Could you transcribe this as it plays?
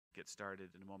get started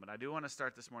in a moment. I do want to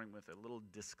start this morning with a little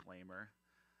disclaimer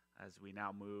as we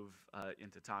now move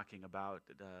into talking about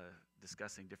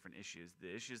discussing different issues.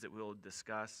 The issues that we'll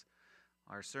discuss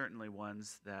are certainly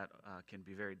ones that can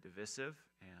be very divisive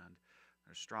and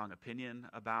there's strong opinion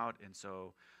about, and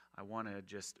so I want to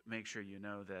just make sure you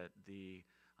know that the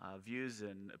views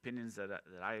and opinions that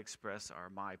I express are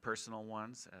my personal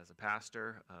ones as a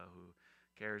pastor who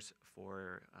cares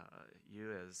for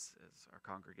you as our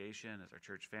congregation, as our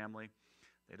church family.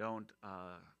 They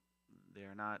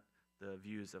are not the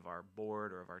views of our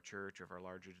board or of our church or of our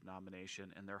larger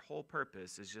denomination, and their whole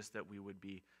purpose is just that we would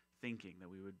be thinking, that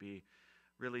we would be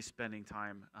really spending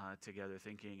time together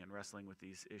thinking and wrestling with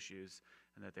these issues,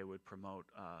 and that they would promote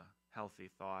healthy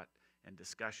thought and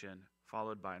discussion,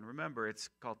 followed by, and remember, it's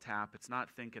called TAP, it's not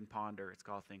think and ponder, it's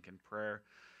called think and prayer,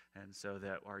 and so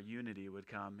that our unity would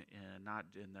come in, not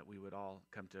in that we would all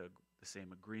come to the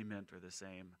same agreement or the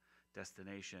same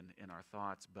destination in our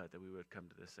thoughts, but that we would come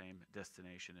to the same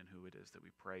destination in who it is that we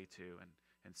pray to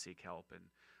and seek help, and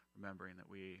remembering that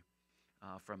we,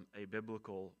 from a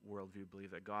biblical worldview,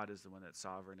 believe that God is the one that's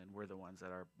sovereign, and we're the ones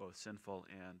that are both sinful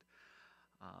and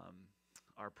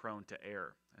are prone to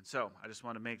error. And so I just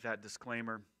want to make that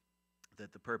disclaimer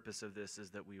that the purpose of this is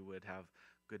that we would have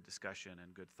good discussion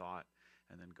and good thought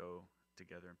and then go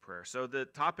together in prayer. So the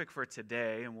topic for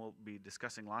today, and we'll be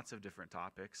discussing lots of different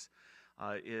topics,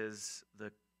 is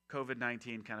the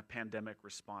COVID-19 kind of pandemic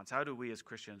response. How do we as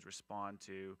Christians respond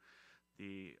to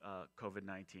the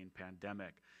COVID-19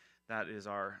 pandemic? That is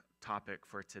our topic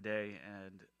for today,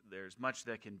 and there's much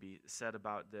that can be said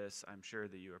about this. I'm sure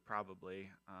that you are probably,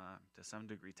 to some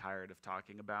degree, tired of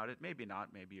talking about it. Maybe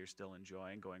not. Maybe you're still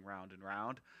enjoying going round and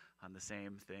round on the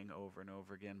same thing over and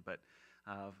over again. But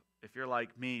if you're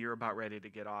like me, you're about ready to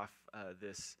get off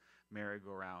this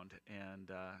merry-go-round and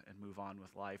move on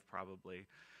with life, probably.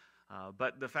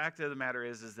 But the fact of the matter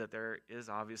is that there is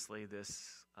obviously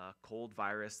this cold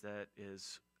virus that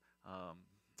is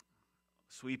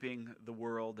sweeping the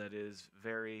world, that is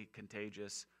very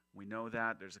contagious. We know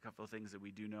that. There's a couple of things that we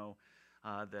do know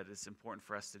that it's important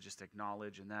for us to just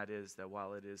acknowledge, and that is that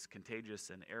while it is contagious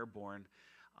and airborne,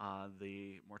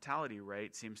 the mortality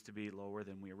rate seems to be lower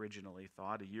than we originally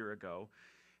thought a year ago,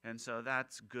 and so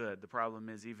that's good. The problem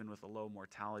is, even with a low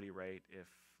mortality rate, if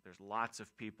there's lots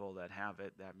of people that have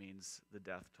it, that means the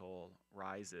death toll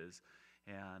rises.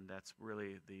 And that's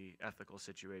really the ethical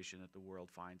situation that the world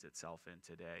finds itself in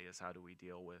today, is how do we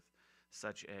deal with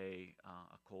such a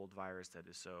cold virus that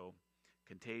is so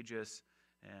contagious,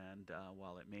 and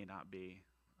while it may not be,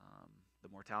 the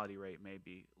mortality rate may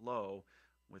be low,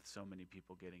 with so many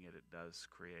people getting it, it does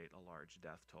create a large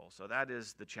death toll. So that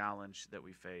is the challenge that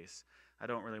we face. I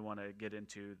don't really want to get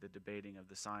into the debating of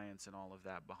the science and all of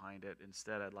that behind it.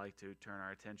 Instead, I'd like to turn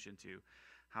our attention to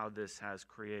how this has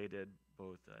created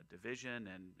both division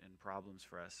and problems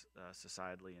for us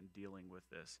societally in dealing with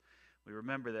this. We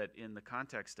remember that in the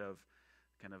context of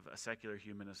kind of a secular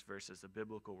humanist versus a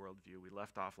biblical worldview, we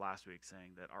left off last week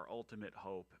saying that our ultimate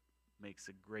hope makes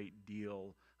a great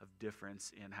deal of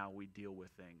difference in how we deal with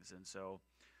things. And so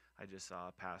I just saw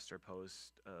a pastor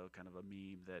post kind of a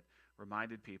meme that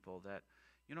reminded people that,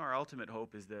 you know, our ultimate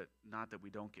hope is that not that we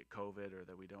don't get COVID or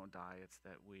that we don't die, it's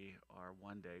that we are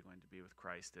one day going to be with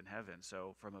Christ in heaven.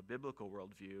 So from a biblical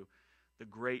worldview, the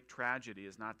great tragedy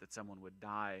is not that someone would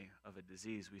die of a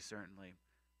disease. We certainly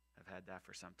have had that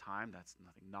for some time. That's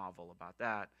nothing novel about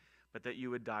that. But that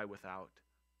you would die without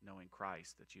knowing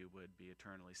Christ, that you would be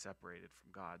eternally separated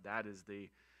from God. That is the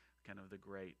kind of the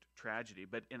great tragedy.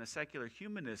 But in a secular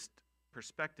humanist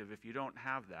perspective, if you don't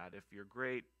have that, if your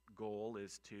great goal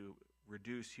is to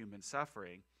reduce human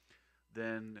suffering,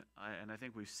 then, and I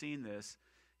think we've seen this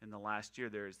in the last year,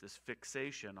 there is this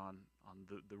fixation on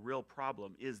the real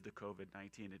problem is the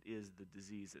COVID-19. It is the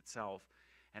disease itself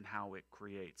and how it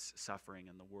creates suffering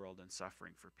in the world and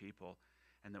suffering for people,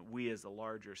 and that we as a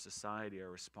larger society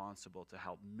are responsible to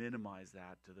help minimize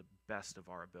that to the best of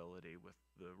our ability with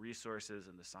the resources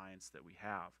and the science that we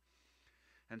have.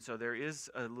 And so there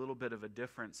is a little bit of a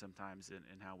difference sometimes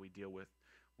in how we deal with,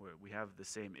 where we have the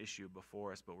same issue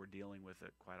before us, but we're dealing with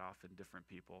it quite often different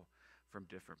people from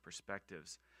different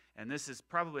perspectives. And this is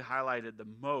probably highlighted the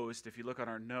most if you look at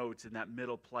our notes in that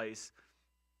middle place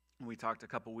we talked a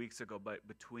couple weeks ago, but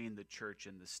between the church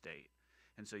and the state.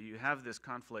 And so you have this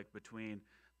conflict between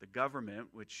the government,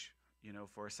 which, you know,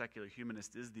 for a secular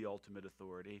humanist is the ultimate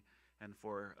authority, and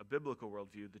for a biblical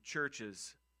worldview, the church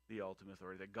is the ultimate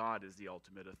authority, that God is the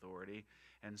ultimate authority.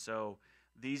 And so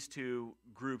these two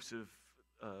groups of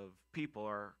people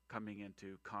are coming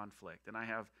into conflict. And I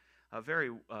have very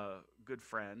good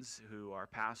friends who are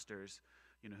pastors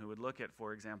who would look at,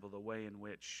 for example, the way in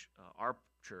which our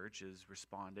church is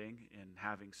responding in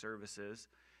having services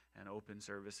and open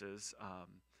services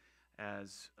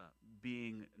as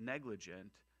being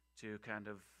negligent to kind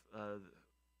of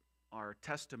our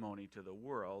testimony to the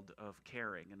world of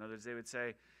caring. In other words, they would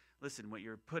say, listen, what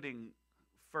you're putting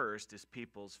first is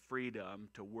people's freedom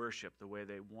to worship the way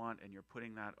they want, and you're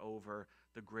putting that over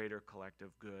the greater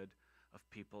collective good of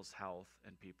people's health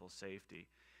and people's safety.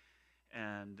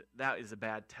 And that is a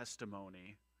bad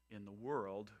testimony in the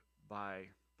world by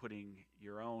putting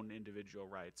your own individual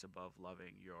rights above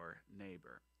loving your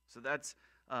neighbor. So that's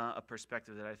a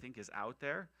perspective that I think is out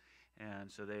there.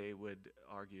 And so they would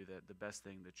argue that the best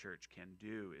thing the church can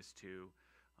do is to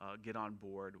get on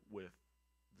board with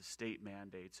the state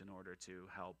mandates in order to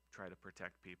help try to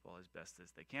protect people as best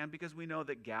as they can, because we know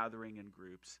that gathering in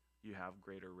groups, you have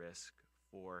greater risk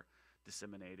for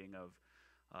disseminating of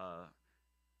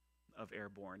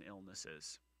airborne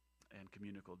illnesses and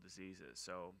communicable diseases.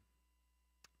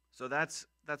 So that's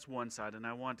one side, and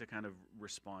I want to kind of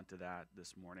respond to that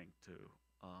this morning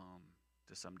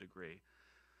to some degree.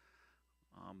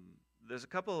 There's a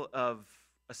couple of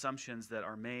assumptions that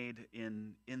are made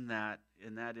in that,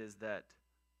 and that is that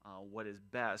what is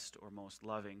best or most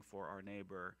loving for our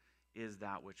neighbor is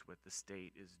that which what the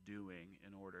state is doing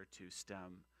in order to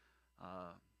stem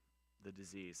the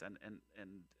disease. And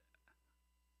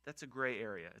that's a gray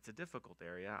area. It's a difficult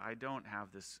area. I don't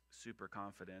have this super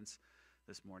confidence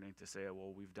this morning to say,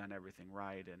 well, we've done everything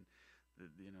right, and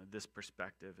this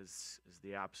perspective is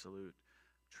the absolute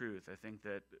truth. I think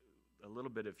that a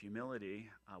little bit of humility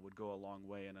would go a long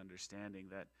way in understanding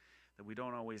that we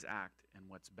don't always act in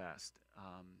what's best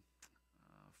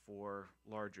for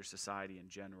larger society in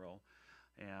general.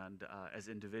 And as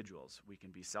individuals, we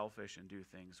can be selfish and do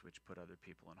things which put other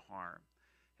people in harm.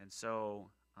 And so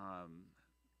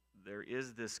there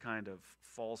is this kind of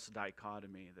false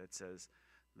dichotomy that says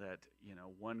that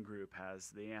one group has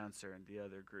the answer and the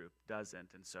other group doesn't,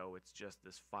 and so it's just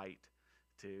this fight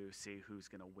to see who's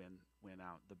going to win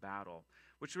out the battle,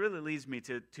 which really leads me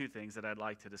to two things that I'd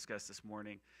like to discuss this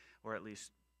morning, or at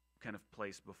least kind of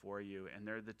place before you, and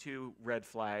they're the two red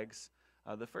flags.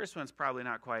 The first one's probably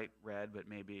not quite red, but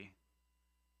maybe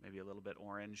a little bit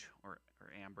orange or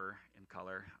amber in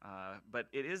color, but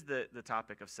it is the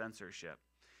topic of censorship.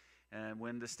 And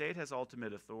when the state has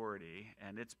ultimate authority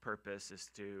and its purpose is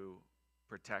to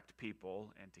protect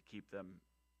people and to keep them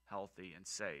healthy and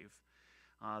safe,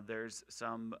 there's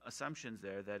some assumptions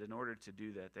there that in order to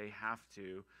do that, they have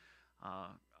to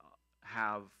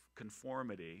have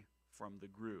conformity from the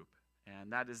group.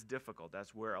 And that is difficult.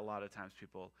 That's where a lot of times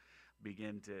people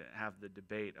begin to have the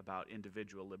debate about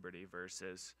individual liberty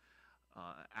versus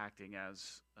acting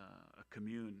as a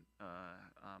commune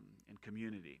in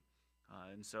community.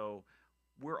 And so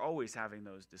we're always having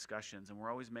those discussions, and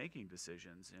we're always making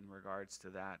decisions in regards to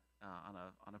that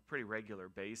on a pretty regular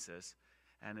basis.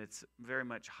 And it's very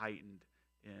much heightened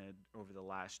over the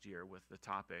last year with the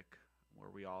topic where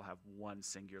we all have one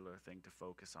singular thing to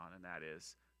focus on, and that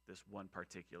is this one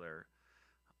particular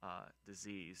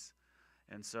disease.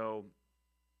 And so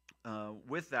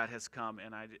with that has come,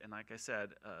 and like I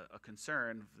said, a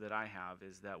concern that I have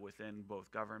is that within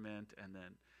both government and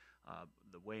then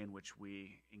the way in which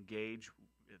we engage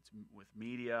with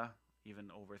media, even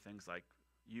over things like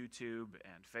YouTube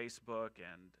and Facebook,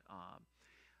 and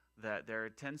that there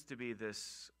tends to be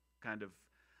this kind of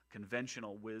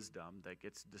conventional wisdom that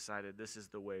gets decided this is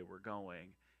the way we're going,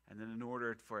 and then in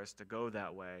order for us to go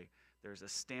that way, there's a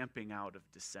stamping out of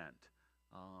dissent,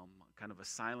 kind of a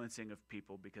silencing of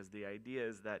people, because the idea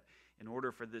is that in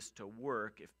order for this to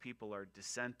work, if people are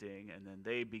dissenting and then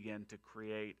they begin to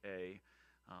create a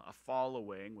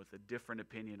following with a different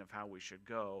opinion of how we should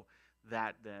go,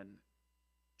 that then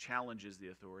challenges the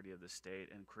authority of the state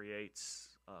and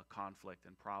creates conflict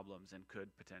and problems and could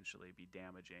potentially be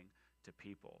damaging to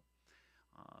people.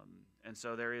 And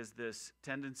so there is this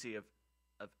tendency of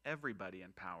everybody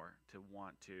in power to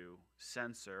want to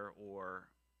censor or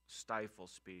stifle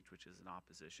speech which is in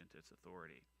opposition to its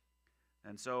authority.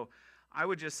 And so I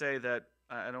would just say that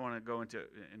I don't want to go into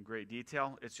in great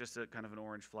detail. It's just a kind of an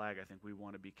orange flag. I think we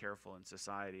want to be careful in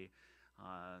society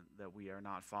that we are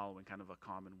not following kind of a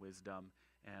common wisdom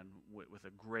and with a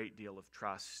great deal of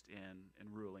trust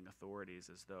in ruling authorities,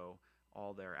 as though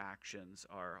all their actions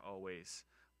are always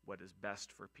what is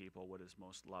best for people, what is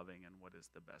most loving, and what is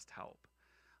the best help.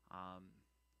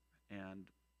 And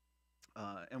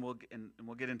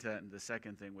we'll get into the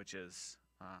second thing, which is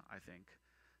I think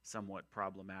somewhat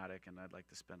problematic, and I'd like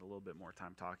to spend a little bit more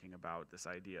time talking about this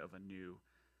idea of a new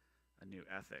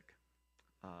ethic.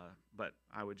 But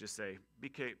I would just say, be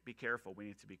careful. We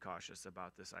need to be cautious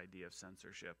about this idea of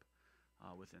censorship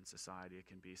within society. It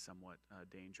can be somewhat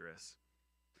dangerous.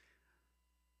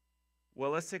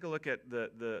 Well, let's take a look at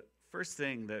the first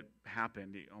thing that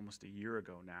happened almost a year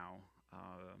ago now,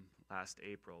 last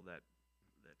April, that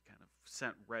kind of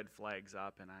sent red flags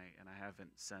up, and I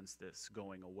haven't sensed this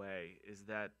going away, is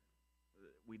that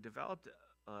we developed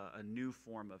a new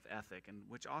form of ethic, and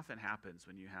which often happens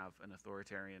when you have an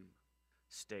authoritarian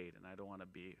state. And I don't want to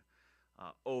be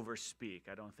overspeak.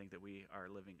 I don't think that we are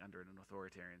living under an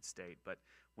authoritarian state, but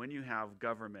when you have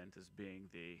government as being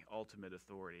the ultimate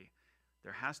authority,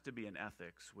 there has to be an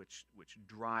ethics which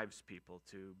drives people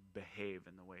to behave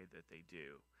in the way that they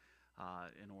do,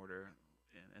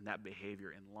 and that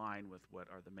behavior in line with what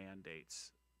are the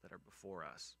mandates that are before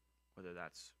us. Whether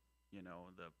that's,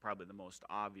 probably the most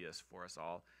obvious for us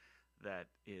all, that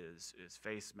is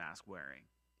face mask wearing,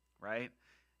 right?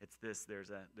 It's this. There's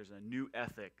a new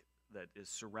ethic that is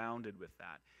surrounded with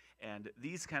that. And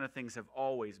these kind of things have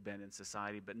always been in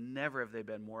society, but never have they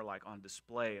been more like on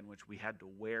display, in which we had to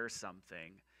wear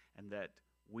something and that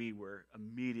we were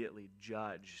immediately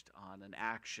judged on an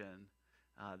action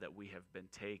that we have been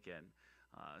taken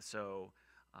so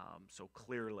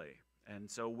clearly. And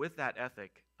so with that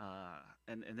ethic,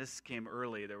 and this came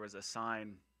early, there was a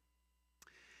sign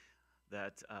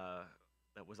that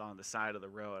was on the side of the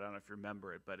road. I don't know if you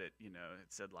remember it, but it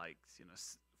said, like,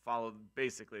 follow,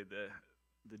 basically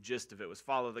the gist of it was,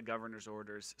 follow the governor's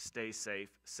orders, stay safe,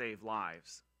 save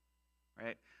lives,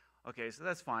 right? Okay, so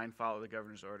that's fine, follow the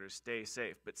governor's orders, stay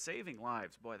safe. But saving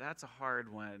lives, boy, that's a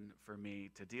hard one for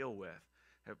me to deal with.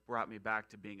 It brought me back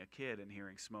to being a kid and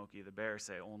hearing Smokey the Bear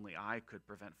say, only I could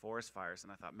prevent forest fires.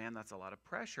 And I thought, man, that's a lot of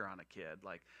pressure on a kid.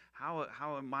 Like, how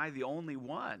am I the only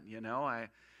one,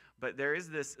 But there is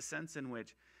this sense in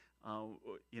which,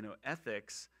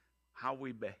 ethics, how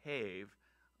we behave,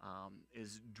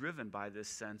 is driven by this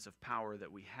sense of power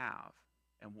that we have.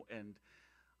 And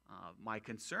my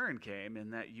concern came in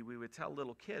that we would tell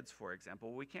little kids, for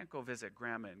example, we can't go visit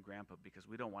grandma and grandpa because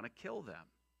we don't want to kill them.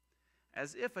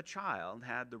 As if a child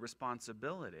had the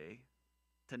responsibility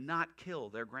to not kill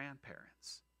their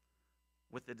grandparents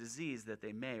with the disease that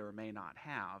they may or may not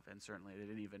have, and certainly they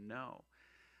didn't even know.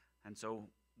 And so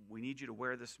we need you to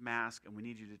wear this mask, and we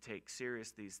need you to take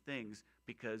serious these things,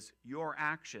 because your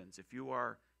actions, if you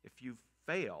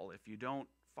fail, if you don't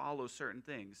follow certain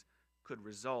things, could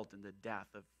result in the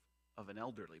death of an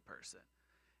elderly person.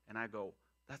 And I go,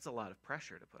 that's a lot of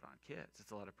pressure to put on kids.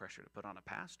 It's a lot of pressure to put on a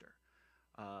pastor.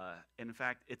 In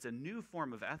fact, it's a new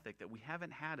form of ethic that we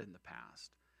haven't had in the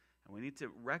past. And we need to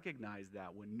recognize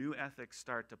that when new ethics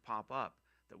start to pop up,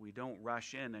 that we don't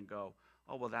rush in and go,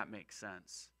 oh, well, that makes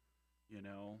sense.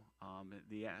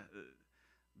 The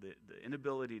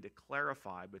inability to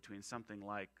clarify between something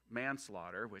like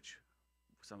manslaughter, which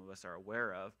some of us are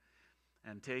aware of,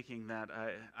 and taking that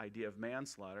idea of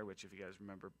manslaughter, which, if you guys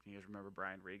remember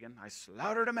Brian Regan, I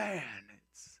slaughtered a man.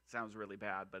 It sounds really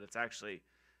bad, but it's actually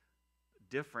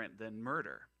different than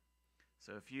murder.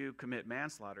 So if you commit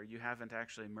manslaughter, you haven't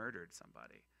actually murdered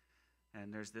somebody.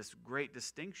 And there's this great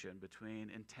distinction between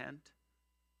intent,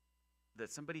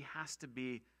 that somebody has to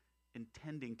be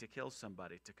intending to kill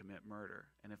somebody to commit murder.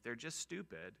 And if they're just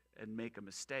stupid and make a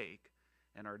mistake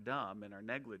and are dumb and are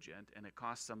negligent and it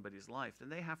costs somebody's life, then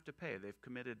they have to pay. They've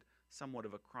committed somewhat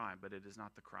of a crime, but it is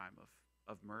not the crime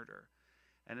of murder.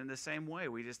 And in the same way,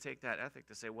 we just take that ethic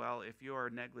to say, well, if you are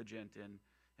negligent in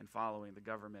following the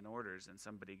government orders and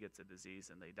somebody gets a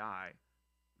disease and they die,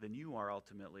 then you are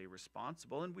ultimately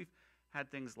responsible. And we've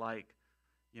had things like,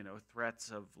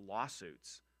 threats of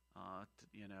lawsuits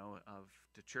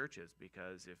to churches,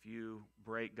 because if you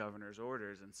break governor's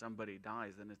orders and somebody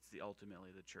dies, then it's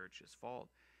ultimately the church's fault.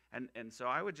 And so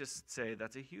I would just say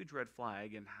that's a huge red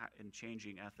flag in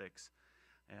changing ethics,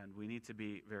 and we need to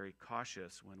be very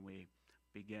cautious when we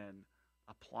begin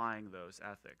applying those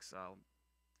ethics. I'll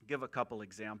give a couple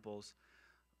examples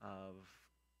of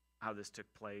how this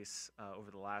took place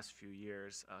over the last few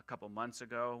years. A couple months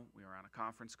ago, we were on a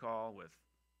conference call with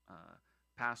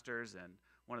pastors, and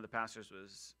one of the pastors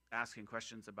was asking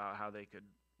questions about how they could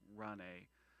run a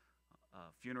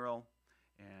funeral,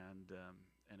 and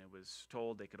it was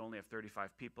told they could only have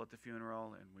 35 people at the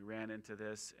funeral, and we ran into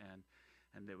this, and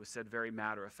it was said very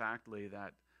matter-of-factly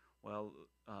that,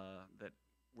 that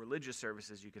religious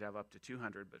services you could have up to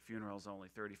 200, but funerals only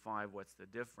 35. What's the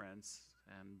difference?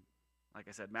 And like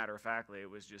I said, matter-of-factly, it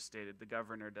was just stated the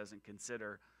governor doesn't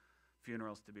consider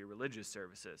funerals to be religious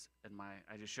services. And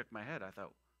I just shook my head. I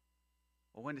thought,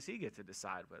 well, when does he get to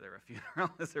decide whether a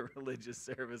funeral is a religious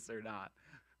service or not,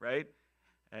 right?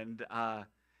 And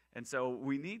And so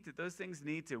we need to, those things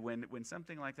need to, when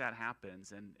something like that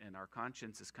happens and our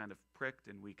conscience is kind of pricked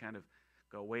and we kind of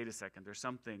go, wait a second, there's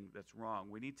something that's wrong.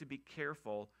 We need to be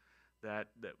careful that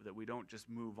we don't just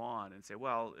move on and say,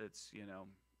 well, it's,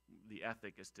 the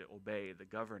ethic is to obey the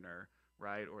governor,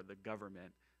 right, or the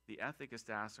government. The ethic is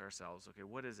to ask ourselves, okay,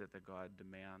 what is it that God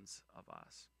demands of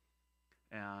us?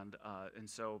 And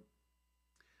so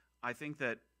I think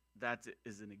that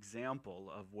is an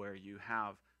example of where you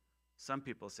have some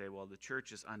people say, well, the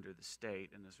church is under the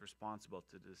state and is responsible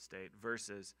to the state,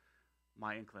 versus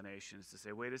my inclination is to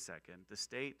say, wait a second, the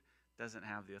state doesn't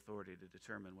have the authority to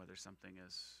determine whether something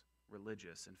is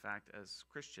religious. In fact, as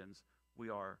Christians,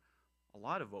 a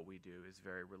lot of what we do is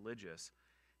very religious.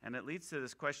 And it leads to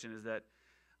this question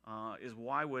is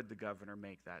why would the governor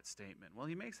make that statement? Well,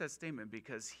 he makes that statement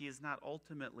because he is not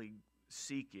ultimately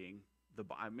seeking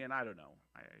I don't know.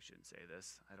 I shouldn't say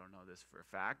this. I don't know this for a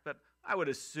fact, but I would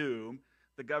assume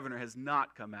the governor has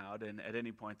not come out and at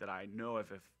any point that I know of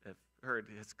have heard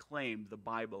has claimed the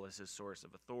Bible as his source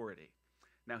of authority.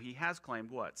 Now, he has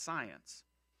claimed what? Science.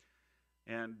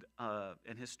 And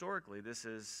historically, this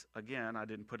is, again, I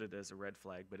didn't put it as a red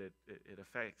flag, but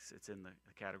it's in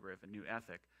the category of a new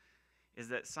ethic, is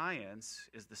that science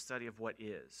is the study of what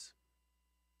is.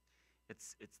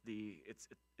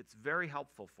 It's very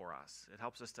helpful for us. It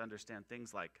helps us to understand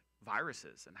things like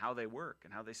viruses and how they work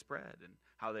and how they spread and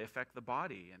how they affect the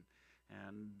body,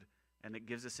 and it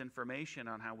gives us information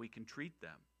on how we can treat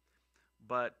them.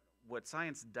 But what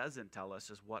science doesn't tell us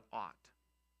is what ought.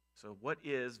 So what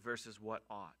is versus what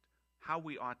ought. How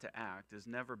we ought to act has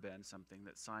never been something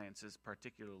that science is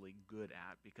particularly good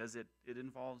at, because it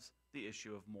involves the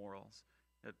issue of morals.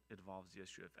 It involves the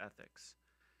issue of ethics.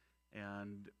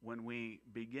 And when we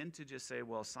begin to just say,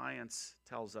 well, science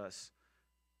tells us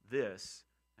this,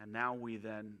 and now we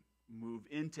then move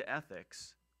into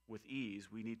ethics with ease,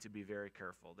 we need to be very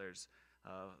careful. There's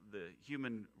the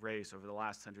human race over the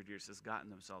last 100 years has gotten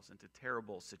themselves into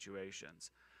terrible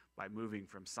situations by moving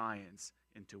from science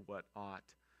into what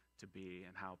ought to be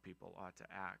and how people ought to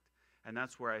act. And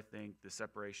that's where I think the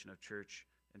separation of church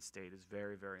and state is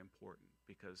very, very important,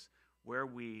 because where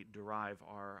we derive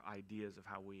our ideas of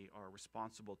how we are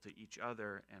responsible to each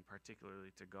other and particularly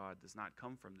to God does not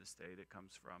come from the state, it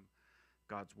comes from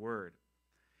God's word.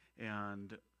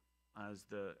 And as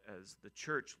the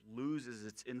church loses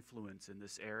its influence in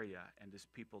this area and as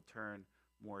people turn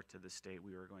more to the state,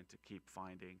 we are going to keep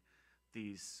finding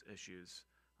these issues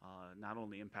not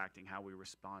only impacting how we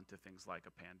respond to things like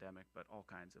a pandemic, but all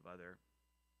kinds of other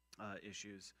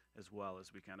issues as well,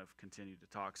 as we kind of continue to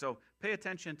talk. So pay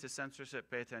attention to censorship,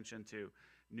 pay attention to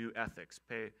new ethics,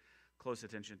 pay close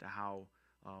attention to how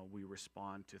we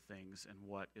respond to things and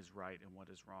what is right and what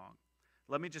is wrong.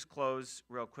 Let me just close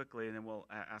real quickly, and then we'll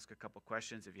ask a couple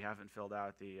questions. If you haven't filled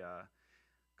out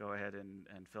go ahead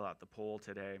and fill out the poll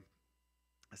today.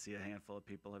 I see a handful of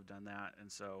people have done that.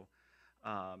 And so,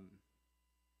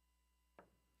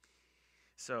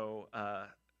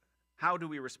 how do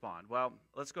we respond? Well,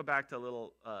 let's go back to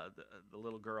the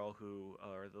little girl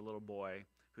or the little boy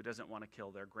who doesn't want to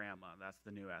kill their grandma. That's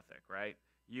the new ethic, right?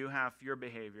 Your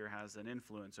behavior has an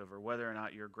influence over whether or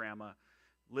not your grandma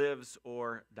lives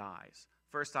or dies.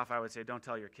 First off, I would say don't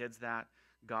tell your kids that.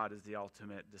 God is the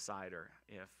ultimate decider.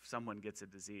 If someone gets a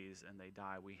disease and they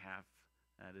die,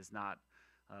 that is not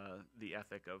the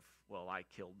ethic of, well, I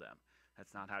killed them.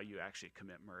 That's not how you actually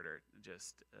commit murder,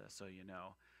 just so you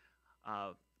know.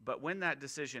 But when that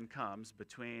decision comes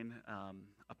between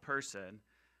a person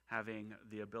having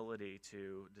the ability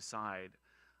to decide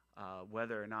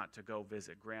whether or not to go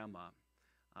visit grandma,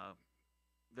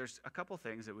 there's a couple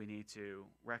things that we need to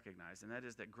recognize, and that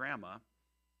is that grandma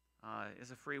has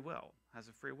a free will.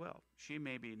 She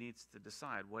maybe needs to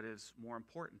decide what is more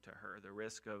important to her, the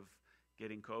risk of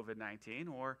getting COVID-19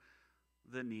 or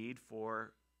the need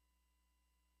for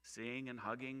seeing and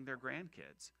hugging their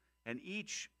grandkids. And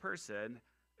each person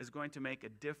is going to make a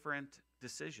different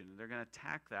decision. They're going to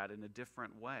attack that in a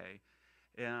different way.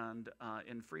 And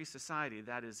in free society,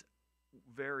 that is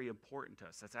very important to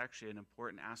us. That's actually an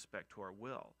important aspect to our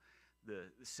will. The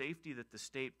safety that the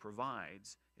state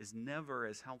provides is never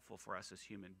as helpful for us as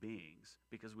human beings,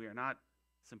 because we are not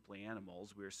simply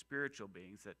animals. We are spiritual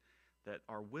beings that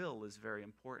our will is very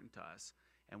important to us.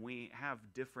 And we have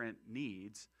different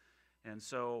needs. And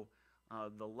so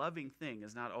the loving thing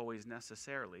is not always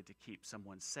necessarily to keep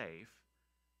someone safe.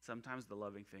 Sometimes the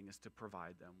loving thing is to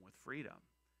provide them with freedom,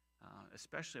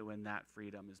 especially when that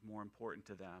freedom is more important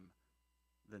to them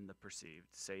than the perceived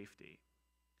safety.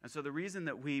 And so the reason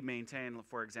that we maintain,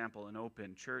 for example, an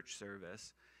open church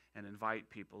service and invite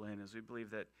people in is we believe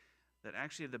that that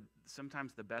actually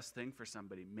sometimes the best thing for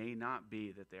somebody may not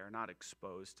be that they are not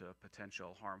exposed to a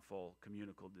potential harmful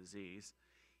communicable disease,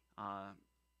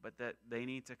 but that they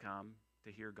need to come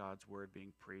to hear God's word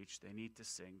being preached. They need to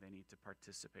sing. They need to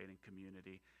participate in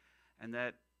community. And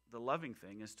that the loving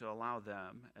thing is to allow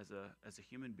them as a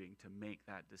human being to make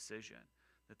that decision,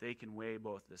 that they can weigh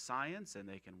both the science and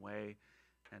they can weigh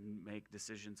and make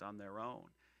decisions on their own.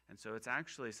 And so it's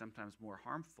actually sometimes more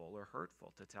harmful or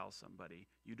hurtful to tell somebody,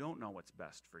 you don't know what's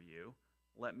best for you.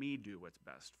 Let me do what's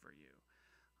best for you.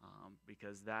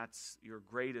 Because that's your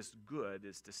greatest good,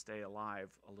 is to stay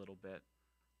alive a little bit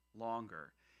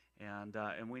longer.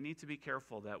 And we need to be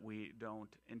careful that we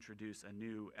don't introduce a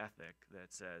new ethic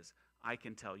that says, I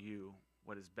can tell you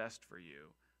what is best for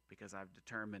you because I've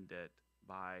determined it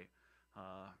by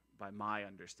my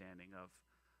understanding of,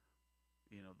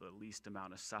 the least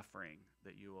amount of suffering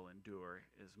that you will endure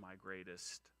is my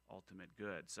greatest ultimate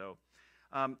good. So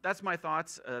that's my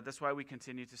thoughts. That's why we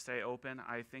continue to stay open.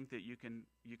 I think that you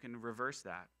can reverse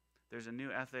that. There's a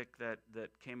new ethic that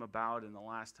came about in the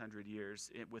last 100 years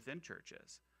within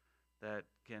churches that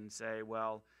can say,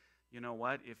 well, you know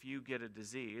what, if you get a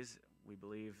disease, we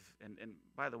believe, and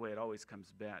by the way, it always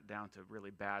comes down to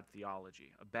really bad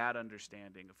theology, a bad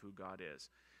understanding of who God is.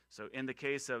 So in the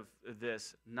case of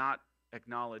this, not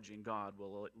acknowledging God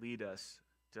will lead us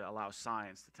to allow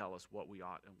science to tell us what we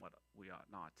ought and what we ought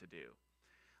not to do.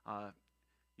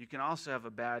 You can also have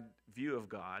a bad view of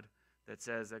God that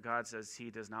says that God says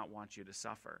he does not want you to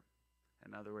suffer.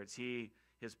 In other words,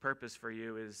 his purpose for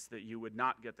you is that you would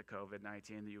not get the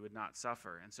COVID-19, that you would not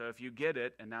suffer. And so if you get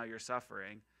it and now you're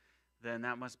suffering, then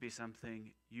that must be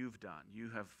something you've done. You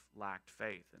have lacked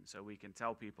faith. And so we can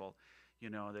tell people,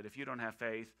 that if you don't have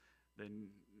faith, then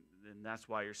that's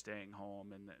why you're staying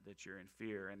home and that you're in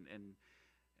fear.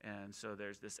 And so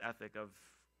there's this ethic of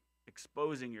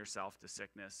exposing yourself to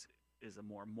sickness is a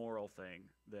more moral thing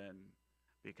than,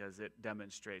 because it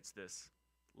demonstrates this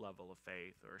level of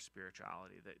faith or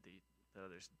spirituality that the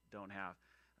others don't have.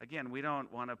 Again, we don't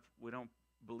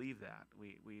believe that.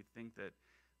 We think that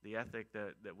the ethic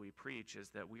that we preach is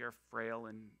that we are frail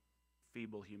and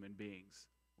feeble human beings.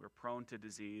 We're prone to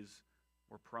disease.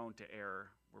 We're prone to error.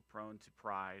 We're prone to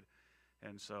pride.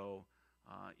 And so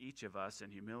each of us in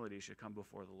humility should come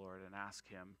before the Lord and ask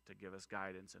him to give us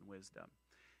guidance and wisdom.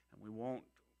 And we won't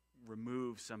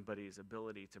remove somebody's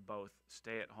ability to both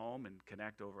stay at home and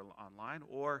connect over online,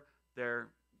 or their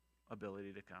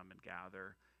ability to come and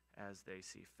gather as they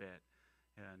see fit.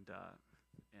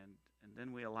 And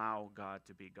then we allow God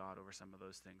to be God over some of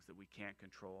those things that we can't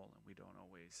control and we don't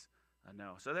always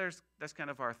know. So that's kind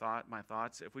of my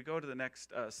thoughts. If we go to the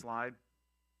next slide,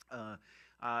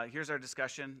 here's our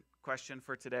discussion question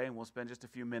for today, and we'll spend just a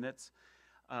few minutes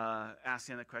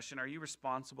asking the question, are you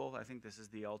responsible? I think this is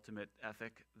the ultimate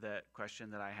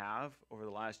question that I have over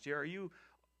the last year. Are you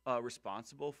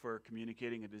responsible for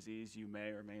communicating a disease you may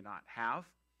or may not have?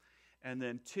 And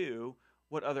then 2,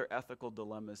 what other ethical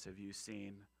dilemmas have you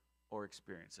seen or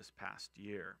experienced this past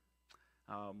year?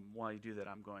 While you do that,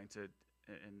 I'm going to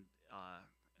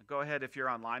go ahead, if you're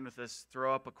online with us,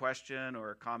 throw up a question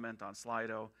or a comment on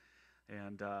Slido,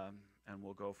 and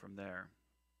we'll go from there.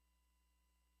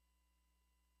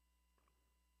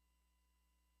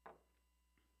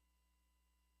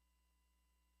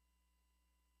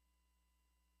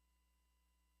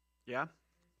 Yeah?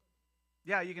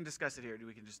 Yeah, you can discuss it here.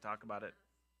 We can just talk about it.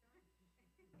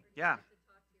 Yeah.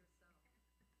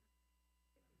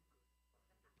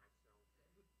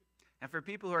 And for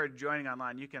people who are joining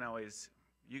online, you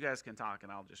guys can talk,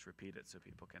 and I'll just repeat it so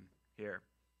people can hear.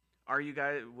 Are you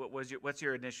guys, what's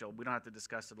your initial, we don't have to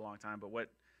discuss it a long time, but what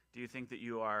do you think that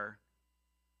you are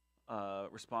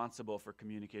responsible for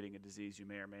communicating a disease you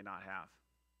may or may not have?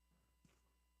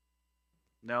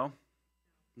 No?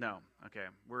 No. Okay.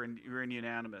 We're in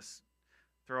unanimous.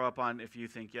 Throw up on if you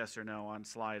think yes or no on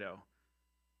Slido.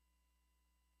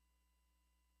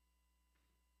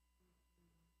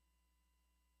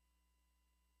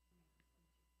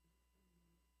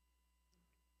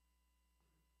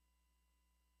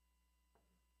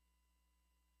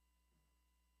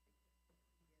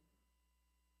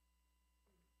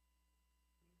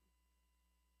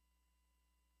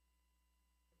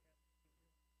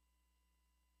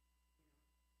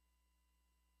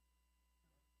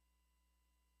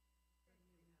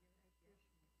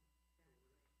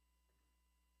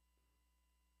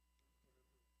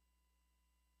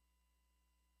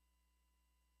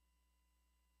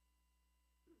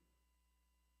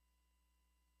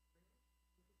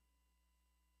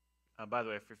 By the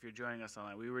way, if you're joining us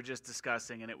online, we were just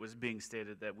discussing, and it was being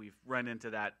stated that we've run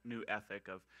into that new ethic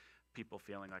of people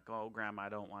feeling like, oh, Grandma, I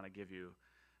don't want to give you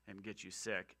and get you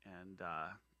sick. And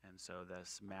so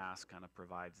this mask kind of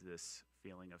provides this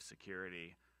feeling of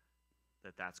security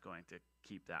that that's going to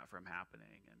keep that from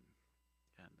happening.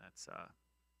 And that's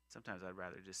sometimes I'd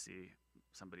rather just see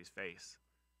somebody's face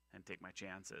and take my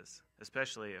chances,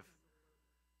 especially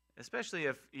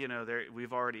if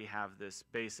we've already have this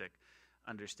basic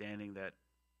understanding that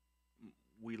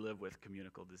we live with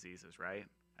communicable diseases, right?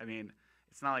 I mean,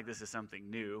 it's not like this is something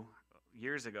new.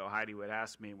 Years ago, Heidi would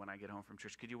ask me when I get home from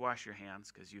church, "Could you wash your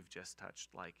hands because you've just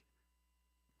touched like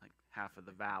half of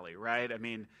the valley, right?" I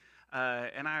mean,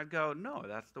 and I'd go, "No,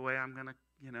 that's the way I'm gonna,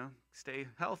 stay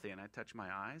healthy." And I'd touch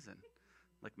my eyes and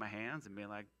lick my hands and be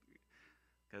like,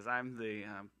 because I'm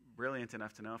brilliant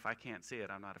enough to know if I can't see it,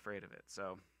 I'm not afraid of it.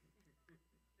 So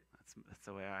that's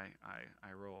the way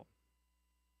I roll.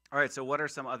 All right, so what are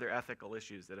some other ethical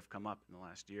issues that have come up in the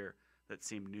last year that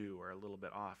seem new or a little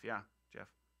bit off? Yeah, Jeff?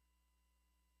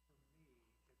 For me,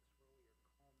 it's really a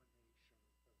culmination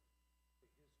of the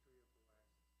history of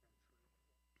the last century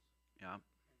plus. Yeah. And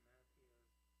that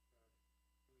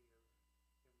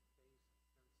is that we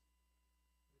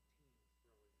have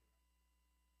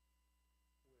been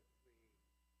faced since the teens,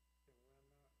 really, with the dilemma of what kind of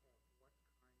a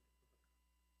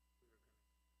country we're going to be. Are we going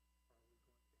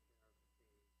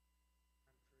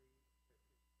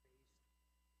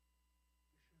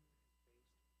to have a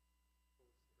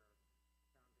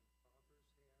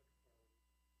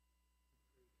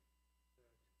country that is based on nation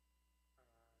and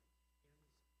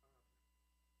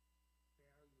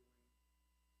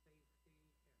based on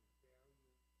principles that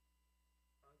our founding fathers had,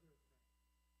 or are we a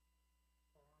country that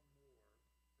ends up valuing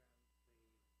safety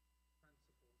and valuing other things far more than the principles that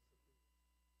we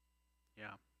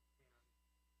Yeah.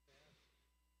 and that has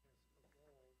evolved to the point now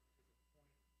where we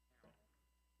have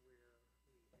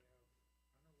unelected government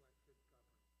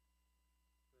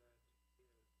that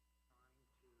is trying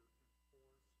to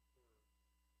enforce or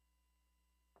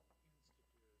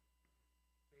institute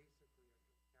basically a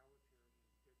totalitarian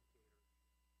dictatorship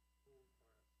ruled by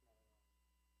a small army.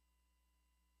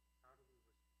 How do we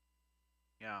respond?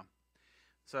 Yeah.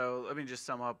 So let me just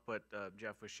sum up what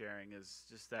Jeff was sharing is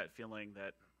just that feeling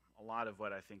that a lot of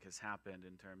what I think has happened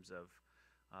in terms of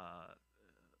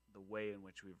the way in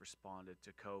which we've responded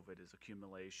to COVID is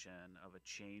accumulation of a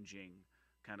changing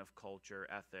kind of culture,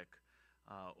 ethic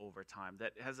over time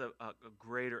that has a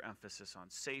greater emphasis on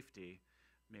safety,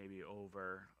 maybe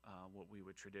over what we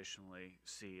would traditionally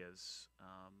see as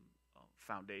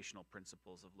foundational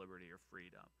principles of liberty or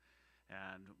freedom.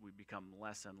 And we become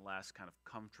less and less kind of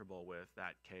comfortable with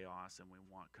that chaos, and we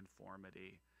want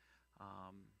conformity.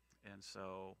 And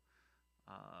so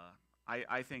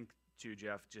I think, too,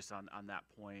 Jeff, just on that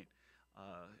point,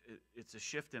 it's a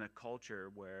shift in a culture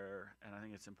where, and I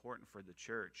think it's important for the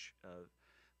church,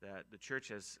 that the church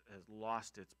has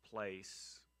lost its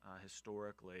place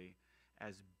historically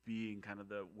as being kind of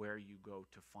the where you go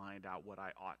to find out what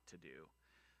I ought to do.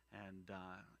 And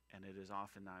it is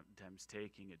oftentimes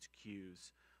taking its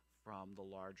cues from the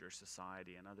larger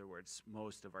society. In other words,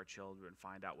 most of our children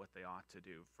find out what they ought to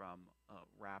do from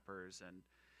rappers and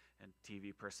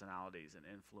TV personalities and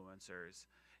influencers.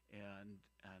 And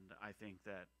I think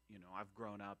that I've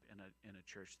grown up in a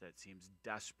church that seems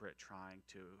desperate trying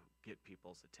to get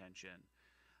people's attention,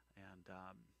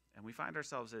 and we find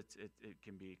ourselves it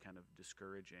can be kind of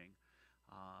discouraging,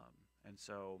 and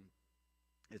so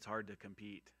it's hard to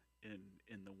compete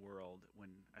in the world when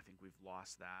I think we've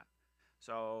lost that.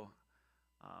 So,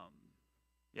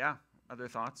 yeah, other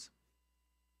thoughts?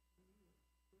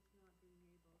 Just not being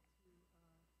able to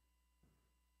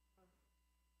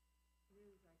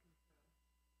news I can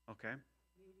trust. Okay.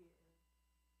 Media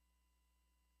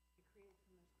it creates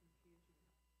so much confusion.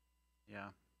 Yeah.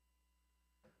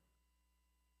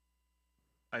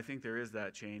 I think there is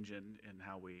that change in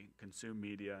how we consume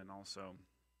media, and also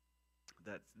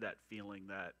that feeling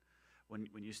that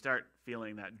when you start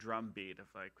feeling that drumbeat of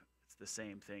like it's the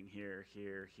same thing here,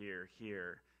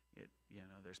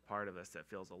 there's part of us that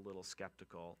feels a little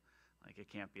skeptical, like it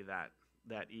can't be that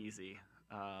easy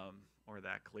or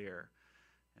that clear,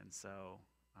 and so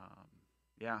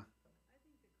yeah. I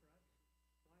think the corruption,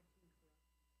 watching corruption,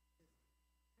 is just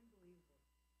unbelievable.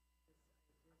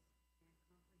 I just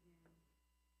can't comprehend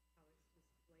how it's just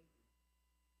blatant.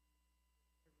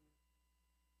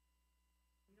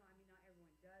 Everyone, I mean, not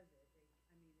everyone does it.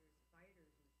 There's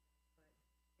fighters and stuff,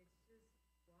 but it's just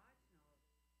watching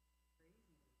all of it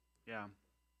crazy. Yeah. Yeah,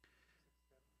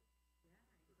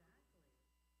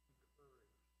 exactly.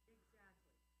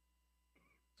 Exactly.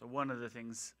 So one of the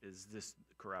things is this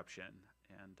corruption,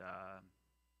 and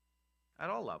at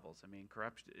all levels. I mean,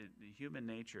 corruption. Human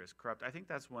nature is corrupt. I think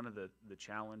that's one of the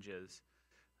challenges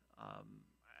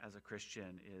as a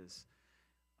Christian is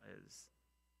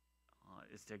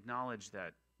is to acknowledge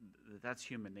that that's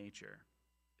human nature,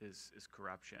 is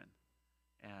corruption.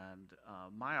 And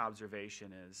my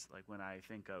observation is, like, when I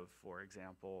think of, for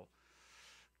example,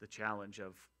 the challenge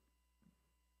of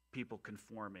people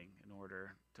conforming in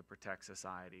order to protect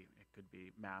society. It could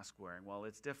be mask wearing. Well,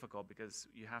 it's difficult because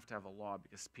you have to have a law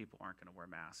because people aren't going to wear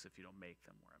masks if you don't make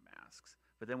them wear masks.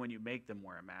 But then when you make them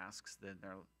wear masks, then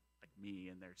they're like me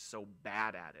and they're so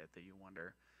bad at it that you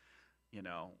wonder,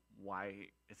 why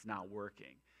it's not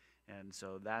working. And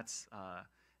so that's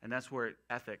where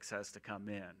ethics has to come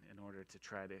in order to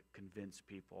try to convince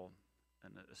people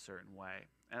in a certain way.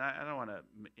 And I don't want to,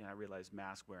 I realize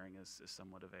mask wearing is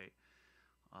somewhat of a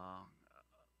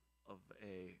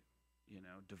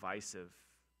divisive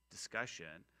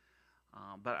discussion,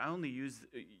 but I only use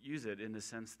it in the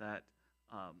sense that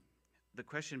the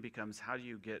question becomes, how do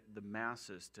you get the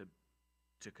masses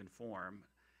to conform?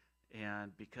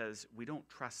 And because we don't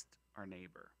trust our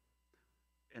neighbor,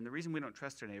 and the reason we don't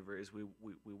trust our neighbor is we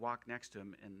walk next to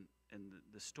him in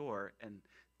the store and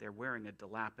they're wearing a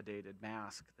dilapidated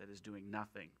mask that is doing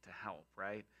nothing to help,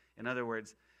 right? In other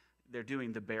words, they're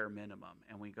doing the bare minimum,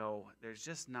 and we go, there's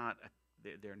just not,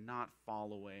 they're not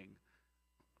following,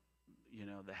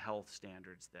 the health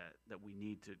standards that we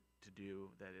need to do,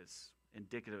 that is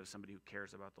indicative of somebody who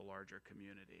cares about the larger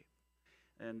community.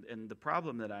 And the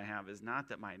problem that I have is not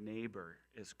that my neighbor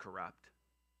is corrupt,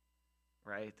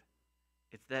 right?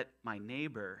 It's that my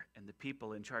neighbor and the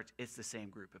people in charge, it's the same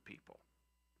group of people.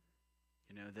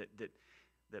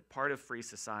 That part of free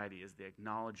society is the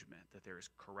acknowledgement that there is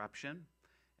corruption,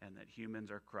 and that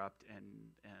humans are corrupt, and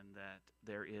that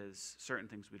there is certain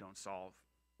things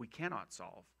we cannot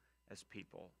solve as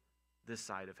people this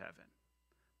side of heaven.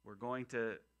 We're going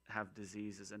to have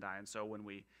diseases and die. And so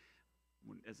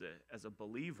as a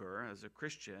believer, as a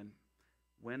Christian,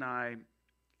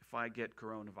 if I get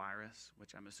coronavirus,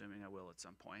 which I'm assuming I will at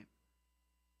some point,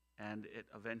 and it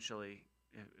eventually,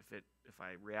 if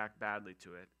I react badly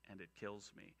to it and it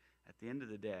kills me, at the end of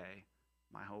the day,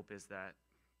 my hope is that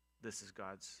this is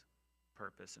God's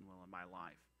purpose and will in my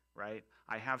life, right?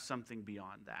 I have something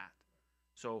beyond that.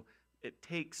 So it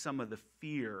takes some of the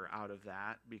fear out of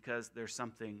that because there's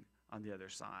something on the other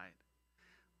side.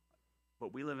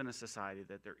 But we live in a society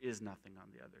that there is nothing on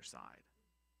the other side.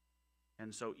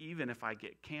 And so even if I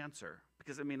get cancer,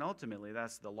 because ultimately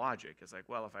that's the logic. It's like,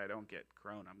 well, if I don't get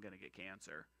corona, I'm going to get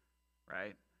cancer,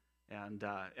 right? And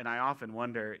I often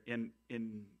wonder,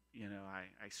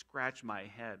 I scratch my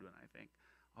head when I think,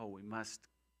 oh, we must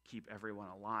keep everyone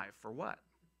alive. For what?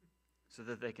 So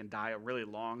that they can die a really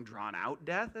long, drawn-out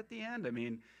death at the end?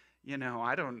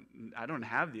 I don't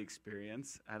have the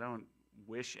experience. I don't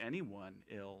wish anyone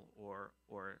ill or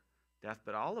death,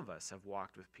 but all of us have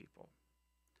walked with people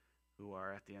who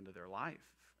are at the end of their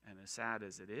life. And as sad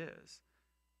as it is,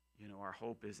 our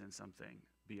hope is in something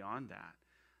beyond that.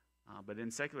 But in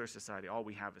secular society, all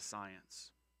we have is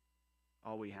science.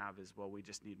 All we have is, well, we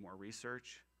just need more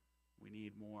research. We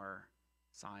need more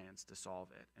science to solve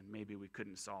it. And maybe we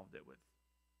couldn't solve it with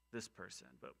this person,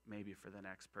 but maybe for the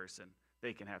next person,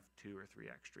 they can have 2 or 3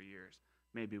 extra years.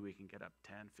 Maybe we can get up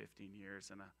 10, 15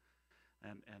 years.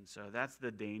 And so that's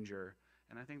the danger.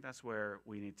 And I think that's where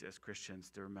we need to, as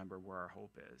Christians, to remember where our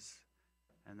hope is.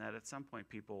 And that at some point,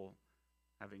 people,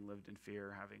 having lived in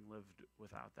fear, having lived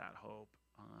without that hope,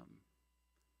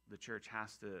 the church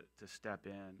has to step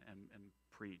in and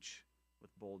preach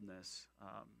with boldness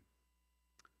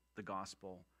the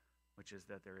gospel, which is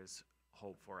that there is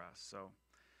hope for us. So